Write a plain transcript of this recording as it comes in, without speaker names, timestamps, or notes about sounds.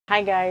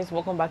Hi guys,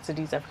 welcome back to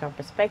This African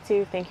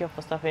Perspective. Thank you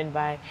for stopping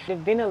by. There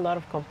have been a lot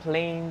of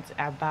complaints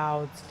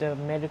about the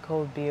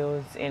medical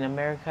bills in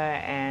America,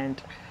 and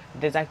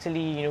there's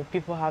actually,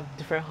 people have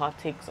different hot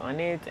takes on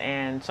it,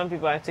 and some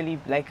people are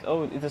actually like,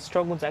 oh, it's a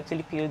struggle to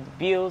actually pay the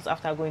bills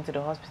after going to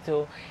the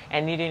hospital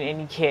and needing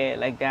any care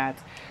like that,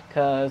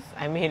 because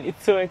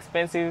it's so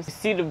expensive. You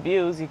see the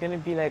bills, you're gonna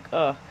be like,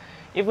 oh,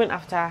 even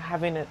after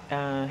having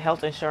a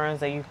health insurance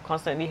that you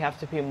constantly have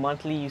to pay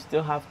monthly, you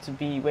still have to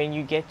be, when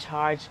you get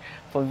charged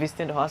for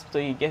visiting the hospital,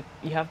 you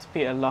have to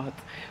pay a lot.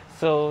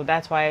 So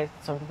that's why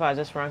some people are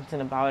just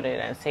ranting about it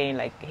and saying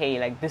like, hey,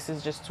 like this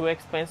is just too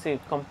expensive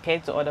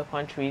compared to other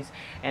countries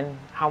and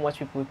how much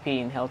people pay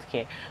in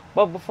healthcare.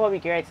 But before we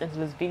get right into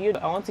this video,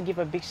 I want to give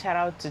a big shout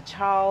out to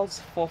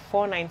Charles for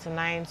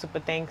 $4.99 super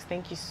thanks.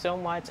 Thank you so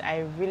much. I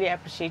really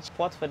appreciate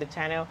support for the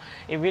channel.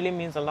 It really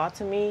means a lot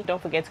to me.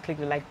 Don't forget to click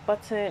the like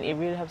button. It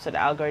really helps with the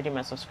algorithm,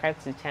 and subscribe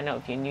to the channel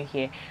if you're new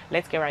here.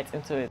 Let's get right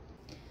into it.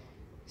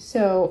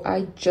 So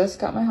I just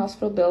got my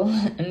hospital bill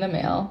in the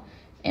mail,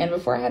 and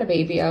before I had a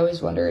baby, I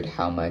always wondered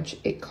how much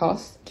it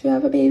costs to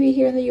have a baby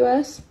here in the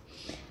US.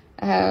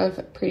 I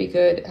have pretty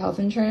good health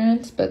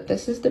insurance, but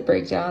this is the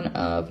breakdown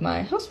of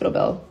my hospital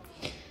bill.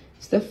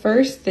 So the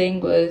first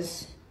thing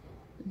was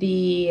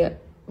the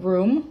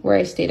room where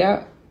I stayed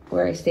at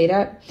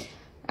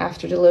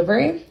after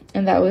delivery,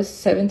 and that was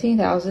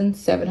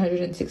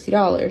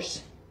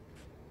 $17,760.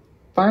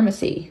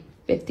 Pharmacy,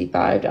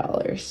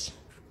 $55.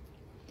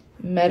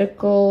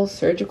 Medical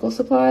surgical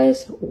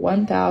supplies,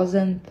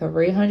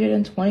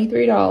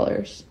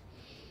 $1,323.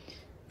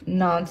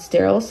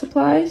 Non-sterile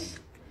supplies,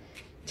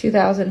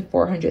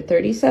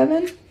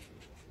 $2,437.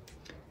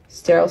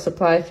 Sterile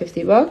supply,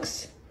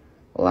 $50.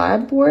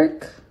 Lab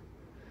work,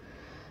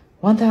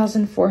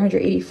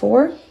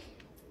 $1,484.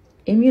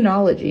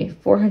 Immunology,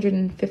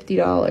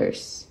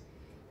 $450.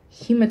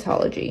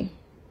 Hematology,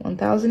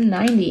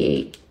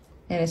 $1,098.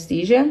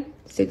 Anesthesia,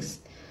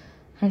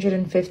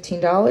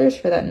 $615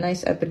 for that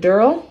nice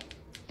epidural.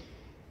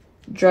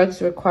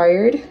 Drugs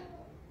required,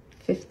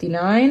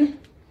 $59.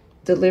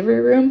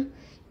 Delivery room,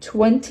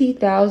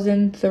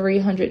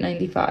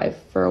 $20,395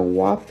 for a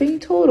whopping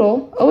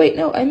total. Oh wait,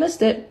 no, I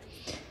missed it.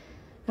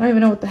 I don't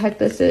even know what the heck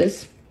this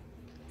is.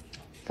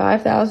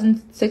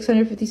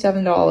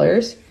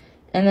 $5,657,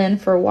 and then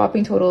for a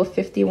whopping total of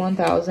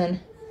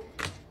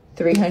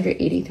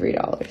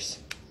 $51,383.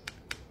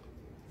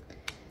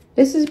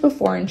 This is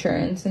before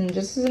insurance, and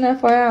just as an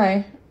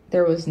FYI,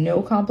 there was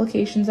no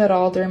complications at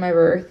all during my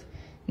birth,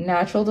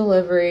 natural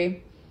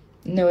delivery,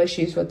 no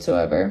issues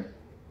whatsoever.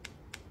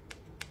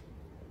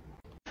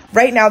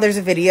 Right now, there's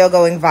a video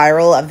going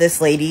viral of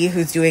this lady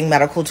who's doing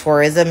medical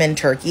tourism in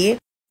Turkey,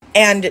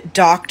 and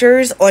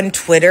doctors on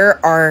Twitter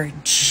are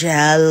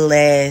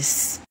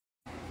jealous.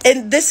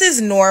 And this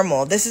is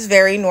normal. This is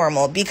very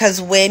normal,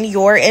 because when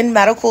you're in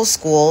medical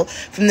school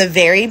from the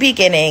very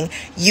beginning,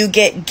 you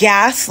get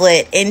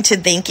gaslit into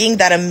thinking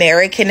that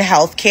American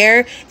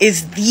healthcare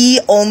is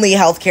the only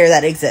healthcare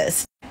that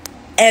exists.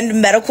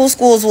 And medical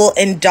schools will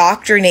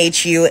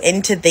indoctrinate you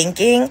into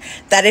thinking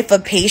that if a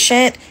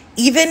patient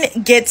even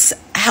gets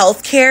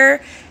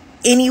healthcare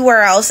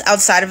anywhere else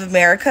outside of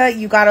America,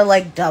 you gotta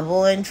like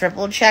double and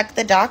triple check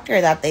the doctor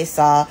that they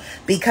saw,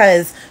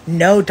 because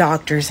no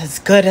doctor's as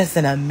good as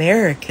an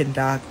American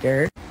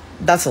doctor.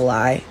 That's a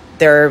lie.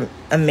 There are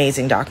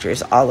amazing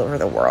doctors all over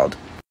the world.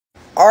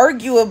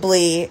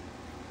 Arguably,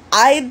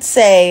 I'd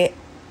say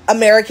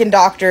American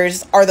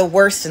doctors are the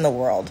worst in the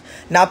world.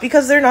 Not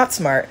because they're not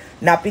smart,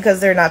 not because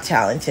they're not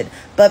talented,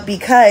 but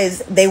because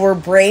they were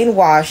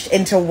brainwashed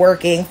into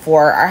working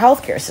for our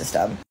healthcare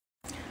system.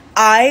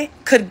 I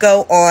could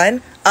go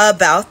on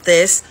about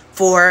this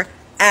for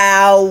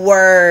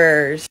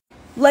hours.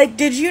 Like,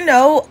 did you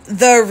know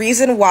the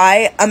reason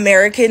why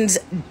Americans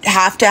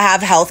have to have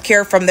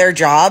healthcare from their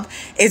job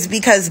is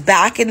because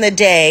back in the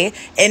day,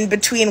 in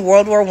between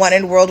World War I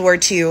and World War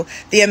II,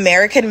 the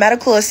American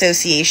Medical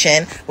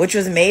Association, which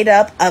was made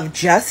up of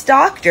just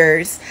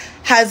doctors,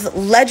 has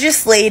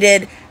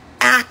legislated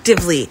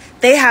actively.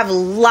 They have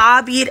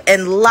lobbied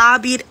and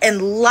lobbied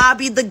and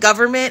lobbied the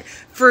government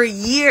for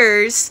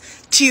years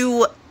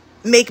to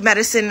make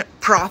medicine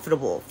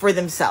profitable for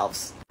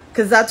themselves.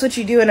 Because that's what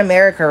you do in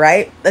America,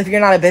 right? If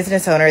you're not a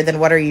business owner, then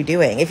what are you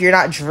doing? If you're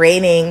not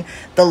draining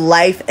the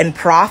life and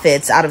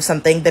profits out of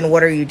something, then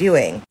what are you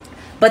doing?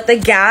 But the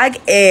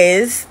gag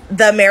is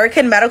the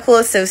American Medical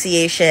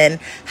Association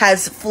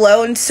has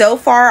flown so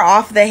far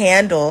off the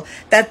handle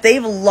that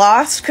they've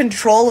lost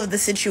control of the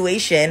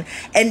situation.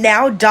 And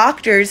now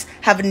doctors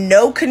have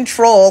no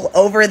control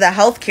over the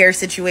healthcare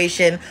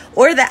situation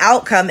or the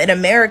outcome in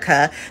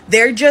America.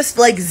 They're just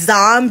like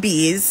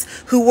zombies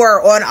who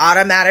are on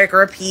automatic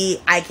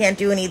repeat. I can't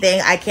do anything.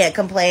 I can't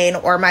complain,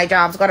 or my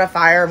job's gonna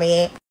fire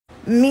me.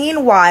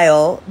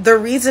 Meanwhile, the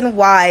reason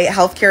why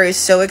healthcare is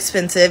so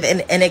expensive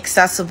and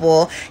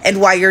inaccessible,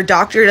 and why your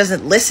doctor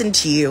doesn't listen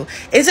to you,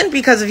 isn't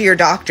because of your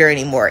doctor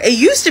anymore. It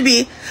used to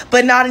be,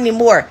 but not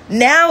anymore.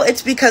 Now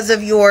it's because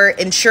of your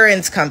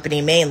insurance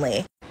company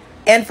mainly,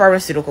 and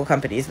pharmaceutical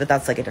companies, but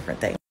that's like a different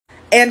thing.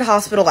 and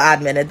hospital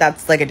admin, and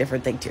that's like a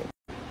different thing too.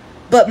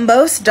 But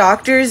most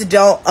doctors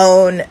don't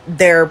own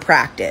their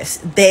practice.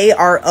 They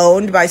are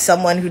owned by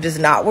someone who does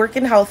not work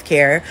in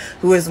healthcare,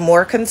 who is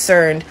more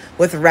concerned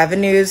with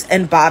revenues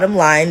and bottom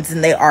lines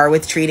than they are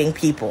with treating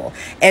people.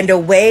 And a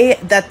way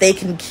that they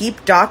can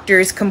keep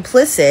doctors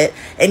complicit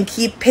and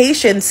keep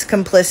patients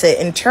complicit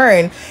in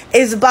turn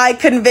is by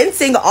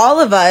convincing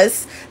all of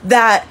us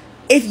that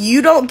if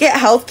you don't get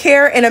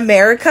healthcare in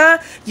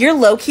America, you're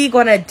low-key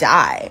gonna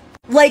die.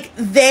 Like,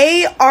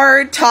 they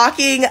are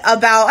talking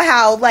about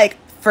how, like,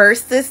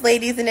 first, this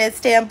lady's in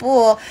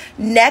Istanbul.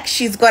 Next,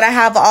 she's going to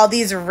have all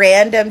these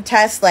random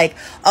tests like,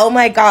 oh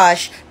my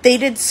gosh, they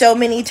did so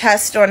many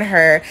tests on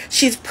her.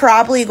 She's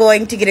probably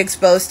going to get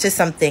exposed to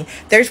something.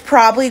 There's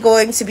probably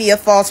going to be a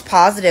false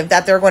positive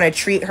that they're going to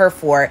treat her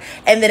for.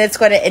 And then it's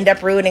going to end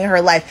up ruining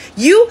her life.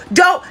 You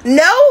don't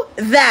know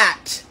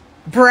that,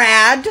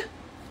 Brad.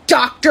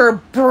 Dr.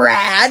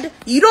 Brad.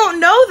 You don't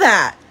know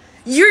that.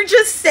 You're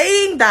just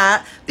saying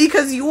that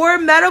because your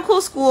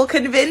medical school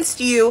convinced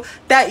you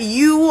that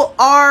you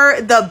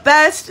are the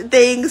best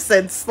thing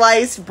since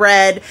sliced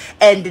bread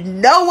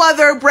and no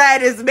other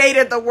bread is made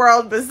in the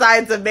world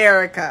besides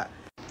America.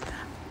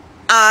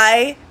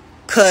 I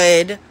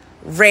could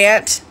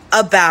rant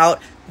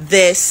about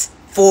this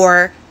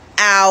for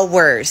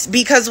hours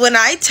because when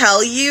I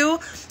tell you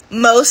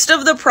most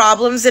of the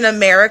problems in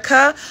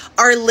America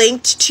are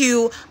linked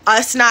to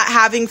us not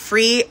having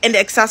free and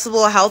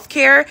accessible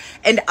healthcare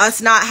and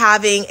us not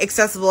having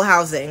accessible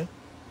housing.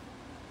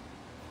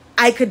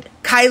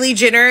 Kylie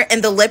Jenner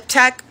and the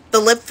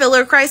lip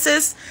filler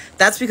crisis,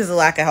 that's because of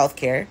lack of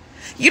healthcare.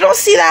 You don't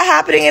see that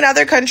happening in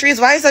other countries.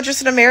 Why is that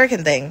just an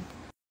American thing?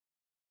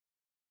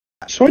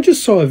 So I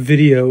just saw a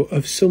video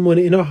of someone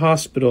in a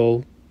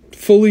hospital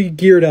fully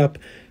geared up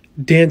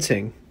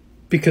dancing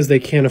because they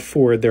can't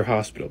afford their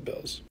hospital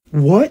bills.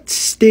 What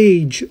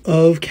stage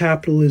of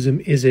capitalism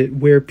is it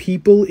where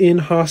people in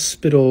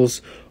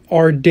hospitals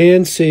are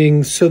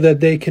dancing so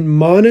that they can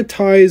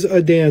monetize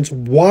a dance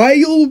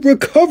while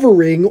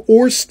recovering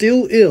or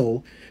still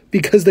ill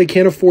because they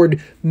can't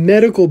afford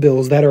medical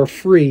bills that are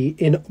free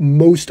in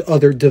most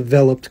other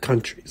developed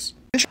countries?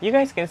 You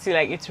guys can see,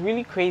 like, it's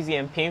really crazy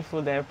and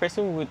painful that a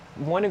person would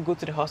want to go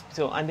to the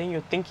hospital and then you're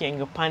thinking and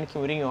you're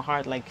panicking within your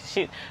heart, like,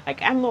 shit, like,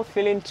 I'm not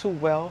feeling too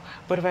well,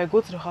 but if I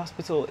go to the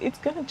hospital,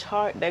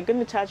 they're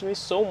gonna charge me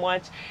so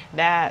much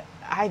that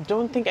I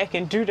don't think I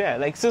can do that.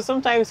 Like, so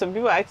sometimes some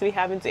people are actually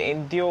having to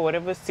endure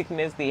whatever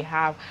sickness they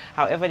have,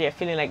 however they're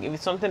feeling. Like, if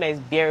it's something that is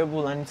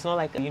bearable and it's not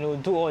like, you know,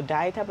 do or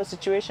die type of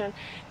situation,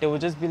 they will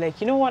just be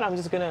like, you know what, I'm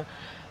just gonna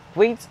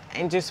wait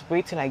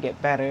till I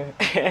get better.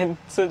 And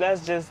so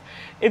that's just,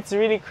 it's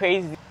really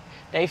crazy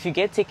that if you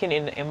get taken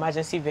in an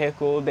emergency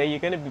vehicle, that you're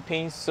going to be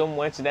paying so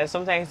much that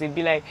sometimes they'd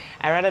be like,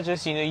 I'd rather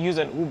just, you know, use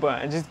an Uber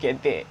and just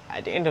get there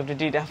at the end of the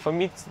day than for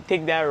me to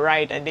take that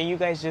ride, and then you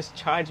guys just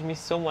charge me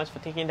so much for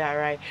taking that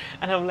ride.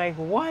 And I'm like,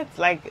 what?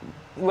 Like,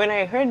 when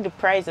I heard the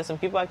price that some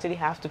people actually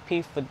have to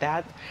pay for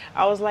that,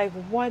 I was like,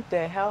 what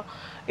the hell?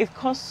 It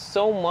costs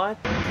so much.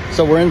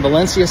 So we're in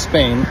Valencia,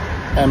 Spain,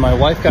 and my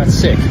wife got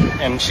sick,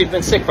 and she'd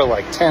been sick for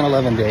like 10,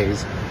 11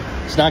 days.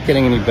 It's not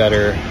getting any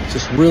better. It's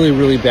just really,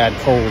 really bad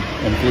cold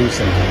and flu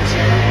symptoms.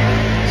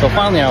 So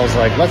finally I was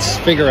like, let's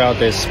figure out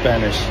this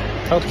Spanish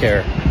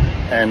healthcare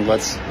and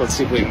let's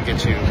see if we can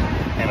get you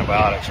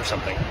antibiotics or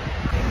something.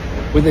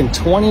 Within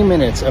 20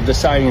 minutes of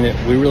deciding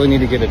that we really need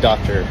to get a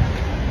doctor,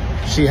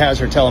 she has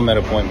her telemed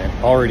appointment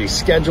already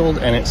scheduled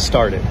and it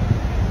started.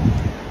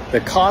 The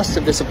cost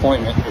of this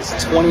appointment is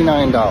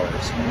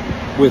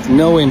 $29 with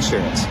no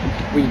insurance.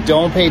 We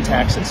don't pay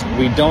taxes.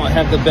 We don't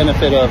have the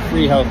benefit of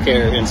free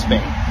healthcare in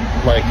Spain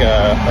like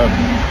a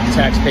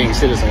tax-paying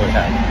citizen would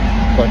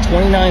have. But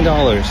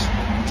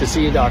 $29 to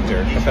see a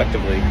doctor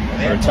effectively,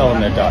 or a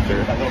telemed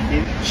doctor.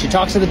 She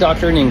talks to the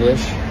doctor in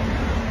English.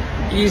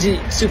 Easy,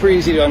 super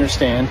easy to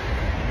understand.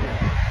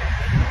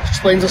 She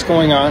explains what's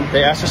going on.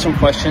 They ask her some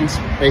questions.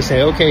 They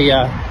say, okay,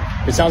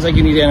 yeah, it sounds like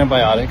you need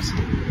antibiotics.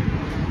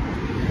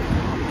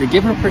 They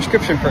give her a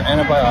prescription for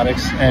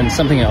antibiotics and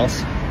something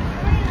else.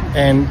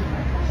 And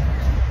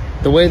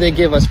the way they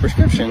give us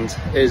prescriptions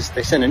is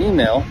they send an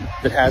email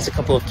that has a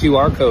couple of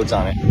QR codes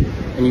on it.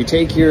 And you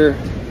take your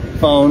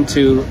phone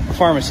to a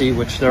pharmacy,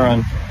 which they're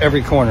on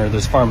every corner.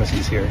 There's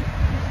pharmacies here.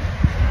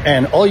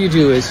 And all you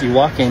do is you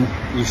walk in,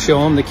 you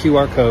show them the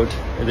QR code,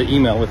 or the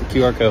email with the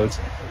QR codes.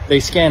 They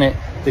scan it,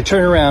 they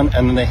turn around,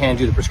 and then they hand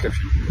you the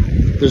prescription.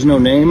 There's no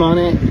name on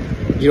it.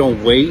 You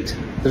don't wait.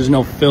 There's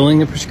no filling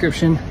the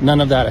prescription.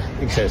 None of that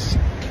exists.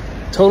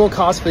 Total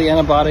cost for the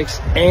antibiotics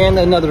and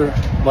another,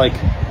 like,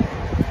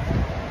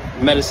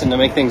 medicine to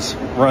make things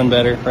run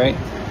better, right,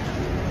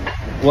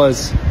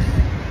 was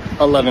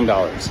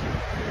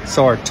 $11.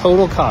 So our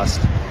total cost,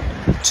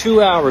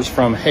 2 hours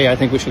from, hey, I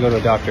think we should go to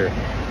a doctor,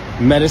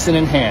 medicine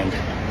in hand,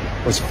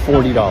 was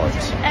 $40.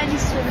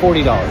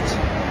 $40.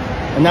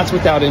 And that's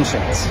without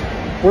insurance.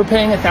 We're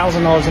paying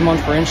 $1,000 a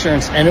month for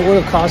insurance, and it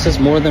would have cost us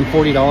more than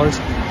 $40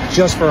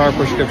 just for our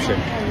prescription.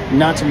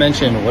 Not to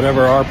mention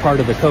whatever our part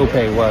of the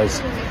copay was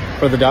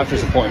for the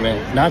doctor's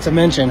appointment, not to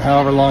mention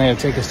however long it would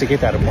take us to get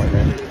that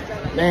appointment.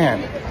 Man,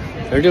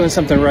 they're doing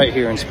something right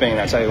here in Spain,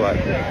 I'll tell you what.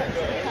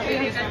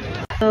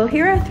 So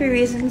here are 3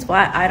 reasons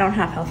why I don't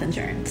have health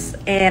insurance.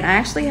 And I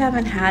actually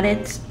haven't had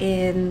it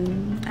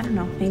in, I don't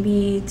know,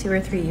 maybe 2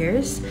 or 3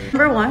 years.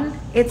 Number 1,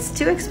 it's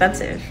too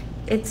expensive.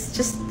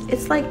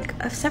 It's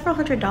like several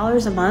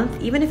 $100s a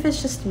month, even if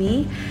it's just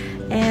me,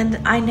 and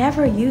I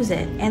never use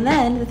it. And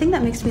then the thing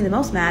that makes me the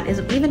most mad is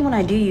even when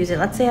I do use it,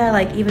 let's say I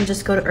like even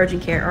just go to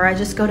urgent care or I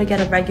just go to get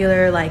a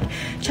regular like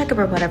checkup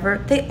or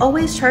whatever, they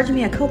always charge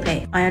me a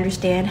copay. I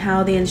understand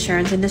how the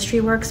insurance industry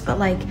works, but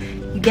like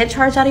you get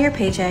charged out of your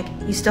paycheck,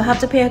 you still have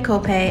to pay a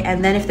copay,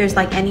 and then if there's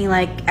like any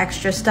like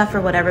extra stuff or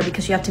whatever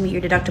because you have to meet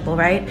your deductible,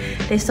 right?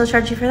 They still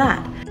charge you for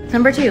that.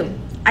 Number 2,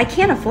 I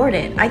can't afford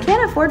it. I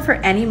can't afford for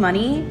any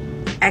money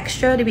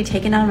extra to be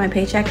taken out of my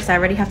paycheck because I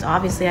already have to,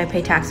 obviously I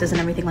pay taxes and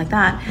everything like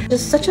that.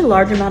 There's such a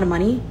large amount of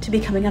money to be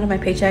coming out of my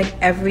paycheck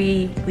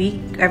every week,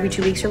 every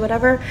 2 weeks or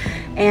whatever,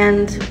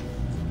 and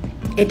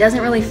it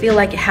doesn't really feel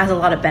like it has a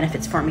lot of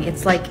benefits for me.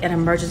 It's like an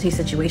emergency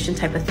situation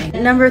type of thing.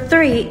 Number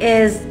 3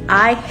 is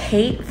I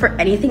hate for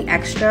anything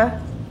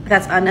extra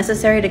that's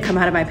unnecessary to come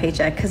out of my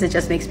paycheck because it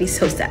just makes me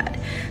so sad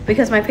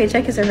because my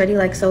paycheck is already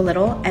like so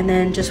little, and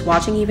then just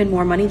watching even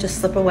more money just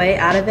slip away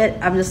out of it,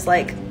 I'm just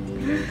like,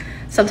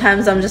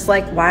 sometimes I'm just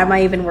like, why am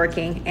I even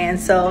working? And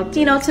so,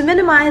 you know, to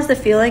minimize the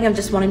feeling of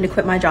just wanting to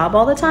quit my job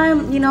all the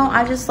time, you know,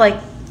 I just like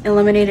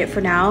eliminate it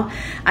for now.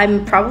 I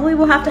probably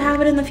will have to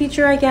have it in the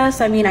future, I guess.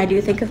 I mean, I do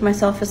think of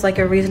myself as like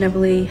a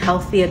reasonably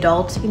healthy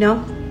adult, you know.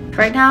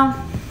 Right now,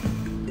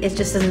 it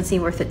just doesn't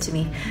seem worth it to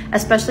me,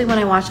 especially when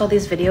I watch all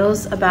these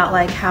videos about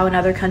like how in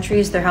other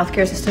countries their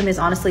healthcare system is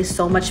honestly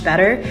so much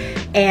better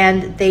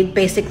and they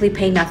basically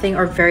pay nothing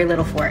or very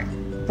little for it.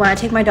 When I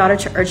take my daughter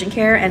to urgent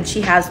care, and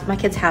my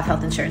kids have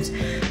health insurance,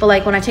 but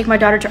like when I take my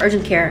daughter to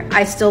urgent care,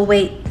 I still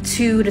wait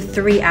 2 to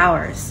 3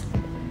 hours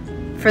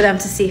for them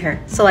to see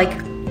her. So like,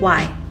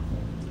 why?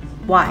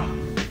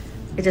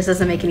 It just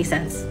doesn't make any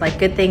sense. Like,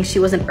 good thing she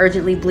wasn't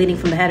urgently bleeding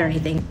from the head or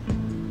anything.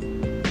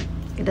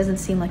 It doesn't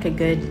seem like a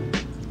good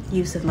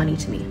use of money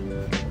to me.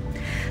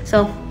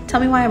 So tell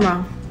me why I'm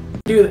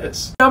wrong. Do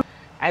this.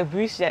 I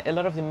wish that a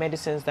lot of the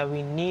medicines that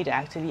we need are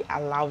actually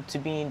allowed to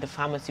be in the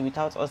pharmacy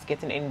without us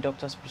getting any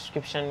doctor's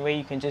prescription, where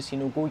you can just, you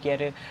know, go get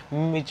it.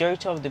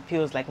 Majority of the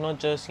pills, like not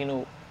just, you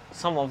know,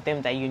 some of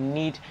them that you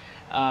need,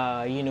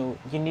 you know,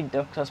 you need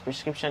doctor's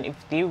prescription. If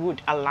they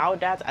would allow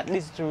that, at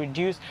least to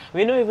reduce,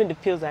 we know even the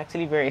pills are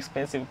actually very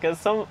expensive, because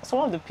some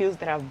of the pills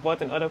that I've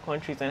bought in other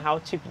countries and how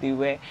cheap they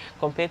were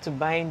compared to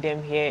buying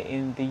them here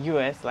in the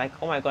US, like,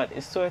 oh my god,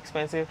 it's so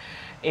expensive.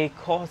 It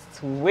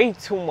costs way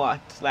too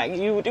much. Like,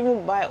 you would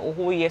even buy a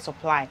whole year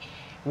supply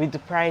with the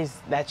price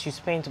that you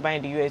spend to buy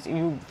in the US.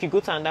 If you go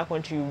to another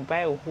country, you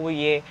buy a whole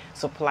year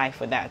supply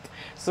for that.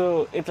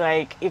 So it's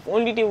like, if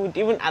only they would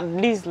even at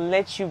least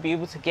let you be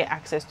able to get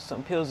access to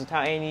some pills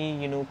without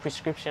any, you know,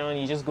 prescription.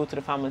 You just go to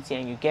the pharmacy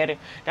and you get it.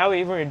 That would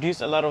even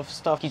reduce a lot of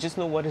stuff. You just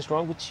know what is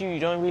wrong with you. You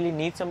don't really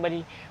need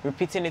somebody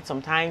repeating it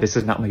sometimes. This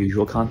is not my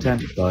usual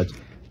content, but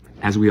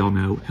as we all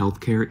know,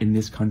 healthcare in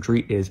this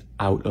country is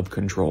out of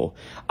control.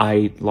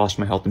 I lost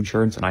my health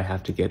insurance and I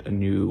have to get a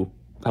new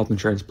health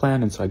insurance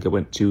plan, and so I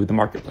went to the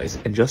marketplace,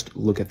 and just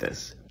look at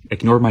this.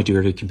 Ignore my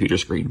dirty computer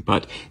screen,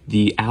 but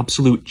the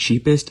absolute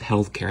cheapest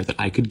healthcare that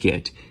I could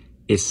get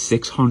is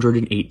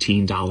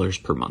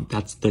 $618 per month.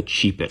 That's the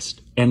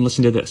cheapest. And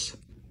listen to this.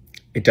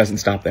 It doesn't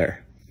stop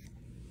there.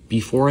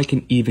 Before I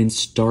can even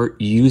start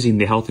using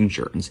the health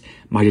insurance,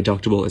 my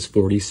deductible is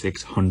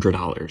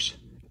 $4,600.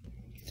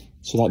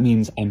 So that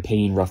means I'm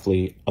paying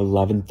roughly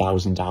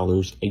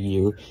 $11,000 a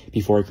year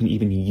before I can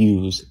even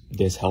use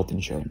this health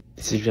insurance.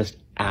 This is just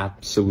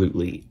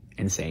absolutely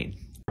insane.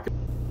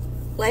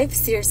 Life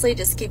seriously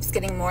just keeps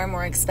getting more and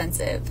more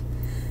expensive.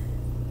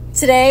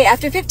 Today,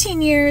 after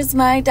 15 years,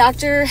 my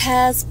doctor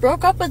has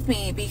broke up with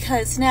me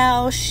because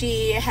now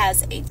she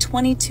has a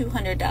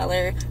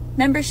 $2,200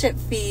 membership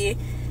fee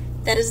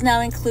that is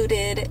now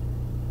included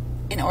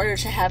in order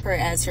to have her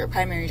as her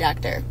primary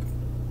doctor.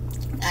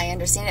 I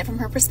understand it from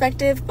her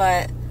perspective,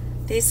 but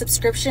these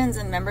subscriptions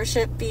and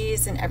membership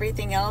fees and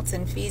everything else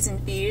and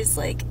fees,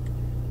 like...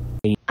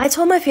 I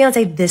told my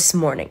fiance this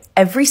morning,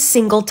 every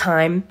single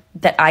time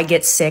that I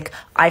get sick,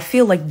 I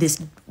feel like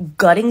this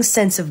gutting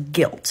sense of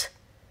guilt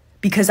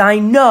because I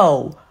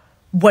know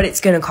what it's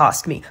going to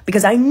cost me.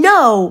 Because I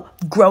know,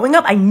 growing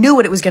up, I knew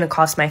what it was going to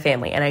cost my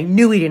family, and I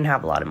knew we didn't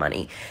have a lot of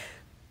money.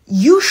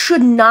 You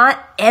should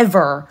not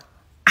ever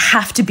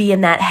have to be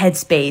in that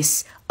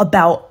headspace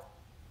about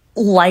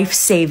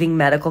life-saving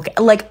medical care.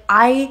 Like,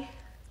 I'm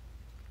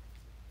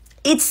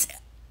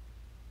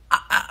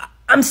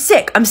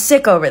sick. I'm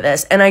sick over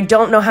this, and I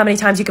don't know how many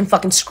times you can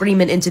fucking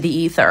scream it into the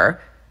ether.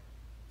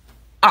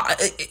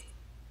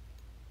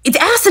 It's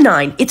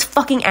asinine. It's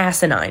fucking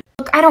asinine.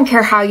 Look, I don't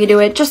care how you do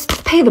it.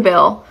 Just pay the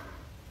bill.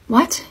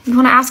 What? You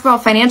want to ask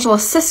about financial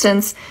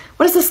assistance?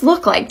 What does this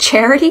look like?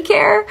 Charity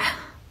care?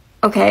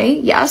 Okay,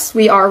 yes,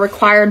 we are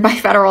required by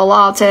federal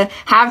law to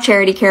have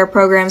charity care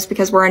programs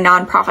because we're a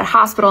nonprofit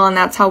hospital and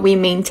that's how we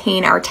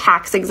maintain our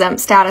tax-exempt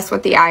status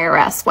with the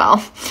IRS.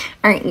 Well,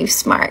 aren't you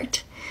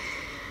smart?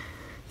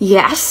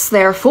 Yes,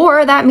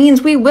 therefore, that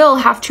means we will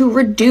have to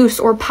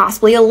reduce or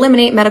possibly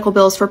eliminate medical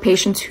bills for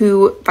patients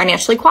who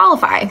financially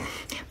qualify.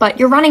 But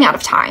you're running out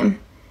of time.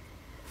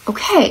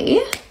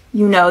 Okay,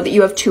 you know that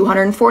you have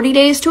 240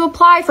 days to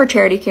apply for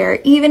charity care,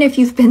 even if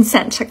you've been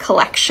sent to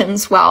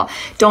collections. Well,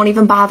 don't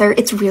even bother.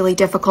 It's really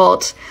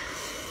difficult.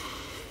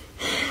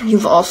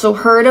 You've also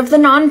heard of the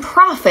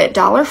nonprofit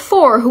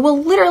 $4 who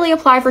will literally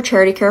apply for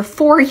charity care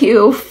for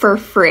you for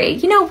free.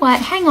 You know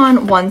what? Hang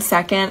on one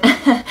second.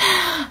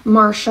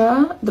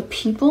 Marsha, the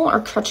people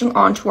are catching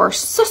on to our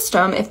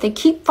system. If they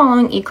keep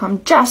following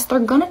Ecom Jess, they're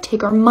gonna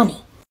take our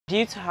money.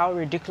 Due to how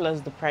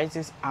ridiculous the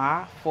prices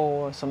are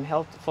for some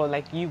health, for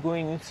like you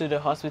going into the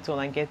hospital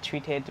and get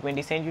treated, when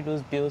they send you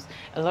those bills,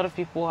 a lot of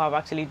people have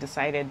actually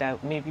decided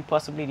that maybe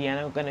possibly they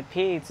are not going to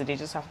pay it, so they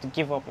just have to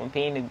give up on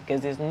paying it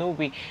because there's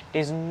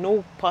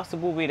no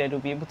possible way that they'll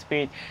be able to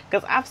pay it.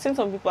 Because I've seen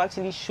some people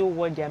actually show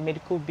what their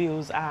medical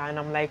bills are, and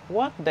I'm like,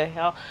 what the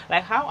hell?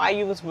 Like, how are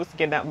you even supposed to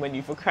get that money,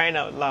 for crying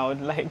out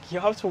loud? Like, you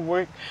have to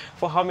work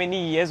for how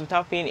many years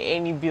without paying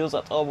any bills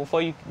at all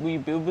before you will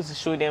be able to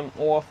show them,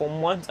 or for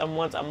months and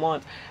months and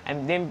month,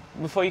 and then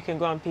before you can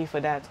go and pay for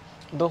that.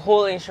 The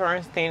whole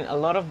insurance thing, a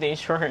lot of the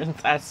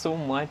insurance are so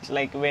much,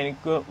 like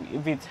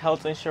if it's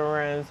health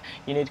insurance,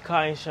 you need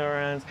car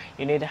insurance,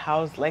 you need a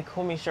house, like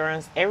home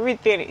insurance,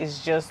 everything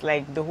is just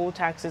like the whole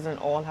taxes and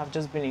all have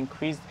just been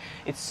increased.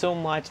 It's so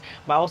much.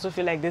 But I also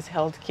feel like this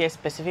healthcare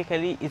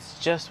specifically, it's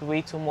just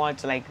way too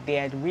much. Like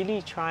they're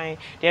really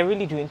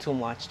doing too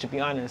much, to be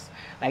honest.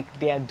 Like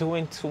they are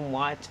doing too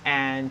much,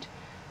 and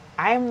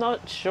I'm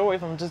not sure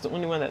if I'm just the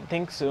only one that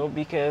thinks so,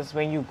 because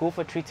when you go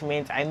for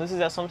treatment, I notice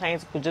that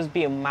sometimes it could just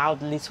be a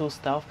mild little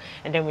stuff,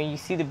 and then when you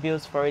see the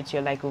bills for it,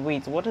 you're like,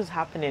 wait, what is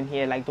happening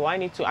here? Like, do I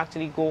need to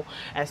actually go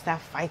and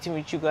start fighting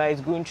with you guys,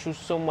 going through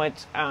so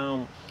much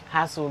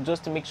hassle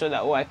just to make sure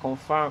that, oh, I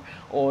confirm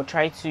or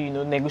try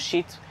to,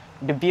 negotiate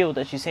the bill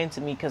that you sent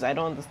to me? Because I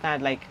don't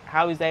understand, like,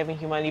 how is that even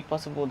humanly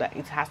possible that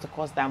it has to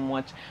cost that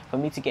much for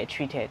me to get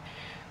treated?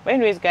 But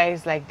anyways,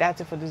 guys, like,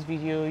 that's it for this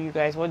video. You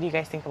guys, what do you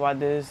guys think about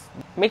this?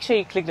 Make sure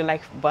you click the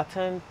like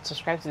button,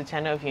 subscribe to the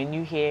channel if you're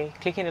new here.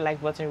 Clicking the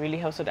like button really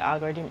helps with the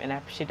algorithm, and I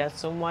appreciate that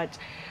so much.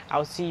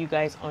 I'll see you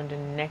guys on the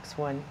next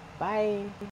one. Bye.